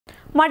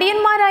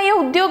മടിയന്മാരായ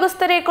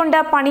ഉദ്യോഗസ്ഥരെ കൊണ്ട്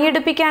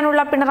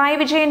പണിയെടുപ്പിക്കാനുള്ള പിണറായി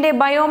വിജയന്റെ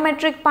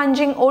ബയോമെട്രിക്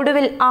പഞ്ചിങ്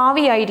ഒടുവിൽ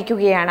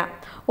ആവിയായിരിക്കുകയാണ്.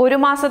 ഒരു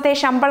മാസത്തെ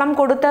ശമ്പളം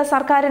കൊടുത്ത്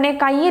സർക്കാരിനെ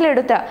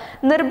കയ്യിലെടുത്ത്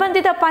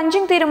നിർബന്ധിത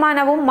പഞ്ചിങ്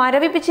തീരുമാനവും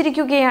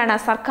മരവിപ്പിച്ചിരിക്കുകയാണ്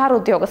സർക്കാർ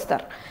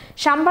ഉദ്യോഗസ്ഥർ.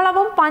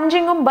 ശമ്പളവും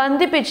പഞ്ചിങ്ങും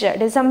ബന്ധിപ്പിച്ച്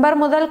ഡിസംബർ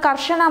മുതൽ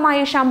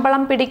കർശനമായി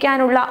ശമ്പളം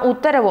പിടിക്കാനുള്ള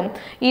ഉത്തരവും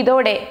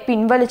ഇതോടെ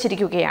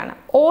പിൻവലിച്ചിരിക്കുകയാണ്.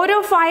 ഓരോ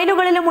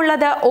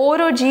ഫയലുകളിലുമുള്ളത്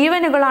ഓരോ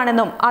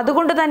ജീവനുകളാണെന്നും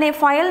അതുകൊണ്ട് തന്നെ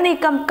ഫയൽ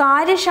നീക്കം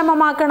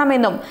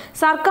കാര്യക്ഷമമാക്കണമെന്നും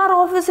സർക്കാർ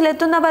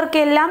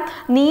ഓഫീസിലെത്തുന്നവർക്കെല്ലാം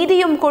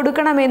നീതിയും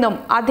കൊടുക്കണമെന്നും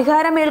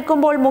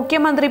അധികാരമേൽക്കുമ്പോൾ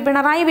മുഖ്യമന്ത്രി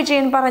പിണറായി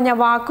വിജയൻ പറഞ്ഞ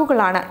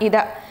വാക്കുകളാണ്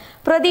ഇത്.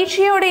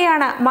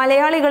 പ്രതീക്ഷയോടെയാണ്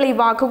മലയാളികൾ ഈ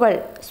വാക്കുകൾ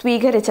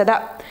സ്വീകരിച്ചത്.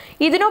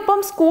 ഇതിനൊപ്പം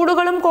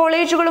സ്കൂളുകളും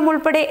കോളേജുകളും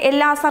ഉൾപ്പെടെ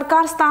എല്ലാ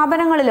സർക്കാർ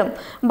സ്ഥാപനങ്ങളിലും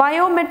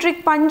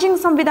ബയോമെട്രിക്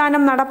പഞ്ചിങ്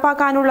സംവിധാനം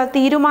നടപ്പാക്കാനുള്ള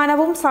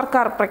തീരുമാനവും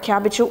സർക്കാർ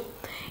പ്രഖ്യാപിച്ചു.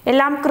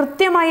 എല്ലാം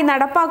കൃത്യമായി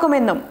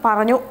നടപ്പാക്കുമെന്നും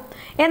പറഞ്ഞു.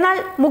 എന്നാൽ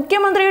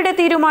മുഖ്യമന്ത്രിയുടെ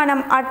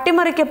തീരുമാനം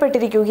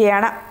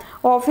അട്ടിമറിക്കപ്പെട്ടിരിക്കുകയാണ്.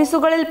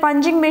 ഓഫീസുകളിൽ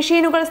പഞ്ചിങ്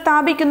മെഷീനുകൾ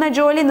സ്ഥാപിക്കുന്ന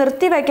ജോലി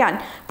നിർത്തിവെക്കാൻ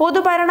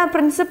പൊതുഭരണ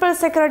പ്രിൻസിപ്പൽ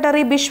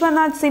സെക്രട്ടറി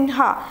ബിശ്വനാഥ്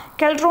സിൻഹ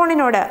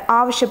കെൽട്രോണിനോട്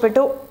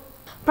ആവശ്യപ്പെട്ടു.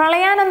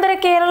 പ്രളയാനന്തര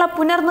കേരള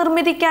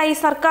പുനർനിർമ്മിതിക്കായി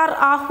സർക്കാർ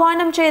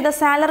ആഹ്വാനം ചെയ്ത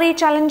സാലറി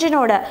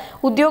ചലഞ്ചിനോട്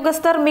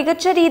ഉദ്യോഗസ്ഥർ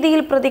മികച്ച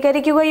രീതിയിൽ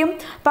പ്രതികരിക്കുകയും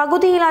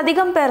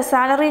പകുതിയിലധികം പേർ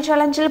സാലറി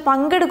ചലഞ്ചിൽ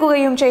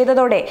പങ്കെടുക്കുകയും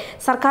ചെയ്തതോടെ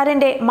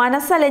സർക്കാരിന്റെ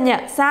മനസ്സലിഞ്ഞ്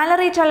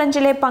സാലറി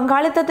ചലഞ്ചിലെ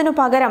പങ്കാളിത്തത്തിനു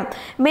പകരം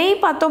മെയ്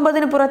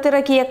 19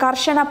 പുറത്തിറക്കിയ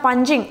കർശന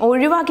പഞ്ചിങ്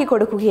ഒഴിവാക്കി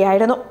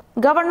കൊടുക്കുകയായിരുന്നു.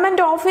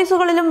 ഗവൺമെന്റ്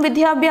ഓഫീസുകളിലും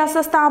വിദ്യാഭ്യാസ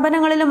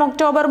സ്ഥാപനങ്ങളിലും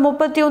ഒക്ടോബർ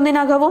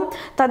 31-നകവും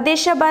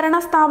തദ്ദേശ ഭരണ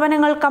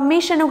സ്ഥാപനങ്ങൾ,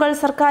 കമ്മീഷനുകൾ,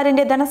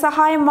 സർക്കാരിന്റെ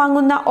ധനസഹായം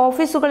വാങ്ങുന്ന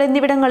ഓഫീസുകൾ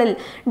എന്നിവിടങ്ങളിൽ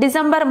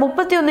ഡിസംബർ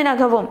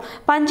 31-നകവും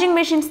പഞ്ചിങ്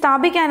മെഷീൻ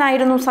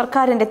സ്ഥാപിക്കാനായിരുന്നു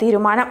സർക്കാരിന്റെ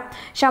തീരുമാനം.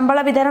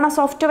 ശമ്പള വിതരണ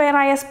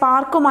സോഫ്റ്റ്വെയറായ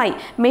സ്പാർക്കുമായി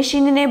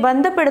മെഷീനിനെ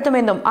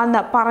ബന്ധപ്പെടുത്തുമെന്നും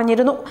അന്ന്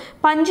പറഞ്ഞിരുന്നു.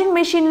 പഞ്ചിങ്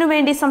മെഷീനു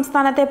വേണ്ടി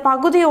സംസ്ഥാനത്തെ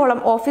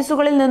പകുതിയോളം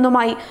ഓഫീസുകളിൽ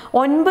നിന്നുമായി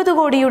 9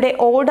 കോടിയുടെ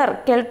ഓർഡർ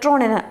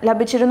കെൽട്രോണിന്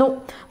ലഭിച്ചിരുന്നു.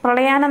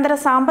 പ്രളയാനന്തര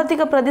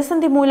സാമ്പത്തിക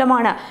പ്രതിസന്ധി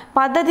മൂലമാണ്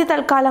പദ്ധതി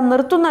തൽക്കാലം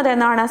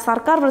നിർത്തുന്നതെന്നാണ്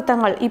സർക്കാർ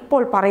വൃത്തങ്ങൾ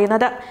ഇപ്പോൾ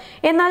പറയുന്നത്.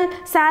 എന്നാൽ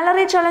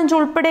സാലറി ചലഞ്ച്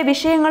ഉൾപ്പെടെ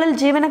വിഷയങ്ങളിൽ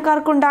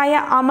ജീവനക്കാർക്കുണ്ടായ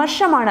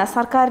അമർഷമാണ്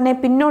സർക്കാരിനെ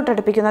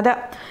പിന്നോട്ടടിപ്പിക്കുന്നത്.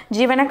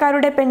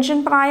 ജീവനക്കാരുടെ പെൻഷൻ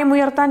പ്രായം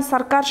ഉയർത്താൻ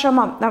സർക്കാർ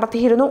ശ്രമം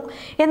നടത്തിയിരുന്നു.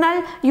 എന്നാൽ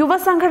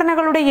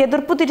യുവസംഘടനകളുടെ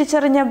എതിർപ്പ്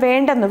തിരിച്ചറിഞ്ഞ്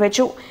വേണ്ടെന്ന്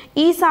വെച്ചു.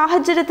 ഈ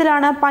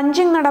സാഹചര്യത്തിലാണ്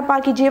പഞ്ചിങ്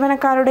നടപ്പാക്കി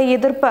ജീവനക്കാരുടെ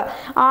എതിർപ്പ്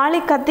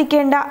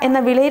ആളിക്കത്തിക്കേണ്ട എന്ന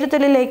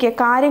വിലയിരുത്തലിലേക്ക്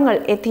കാര്യങ്ങൾ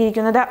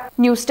എത്തിയിരിക്കുന്നത്.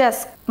 ന്യൂസ്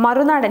ഡെസ്ക്,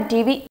 മറുനാടൻ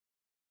TV.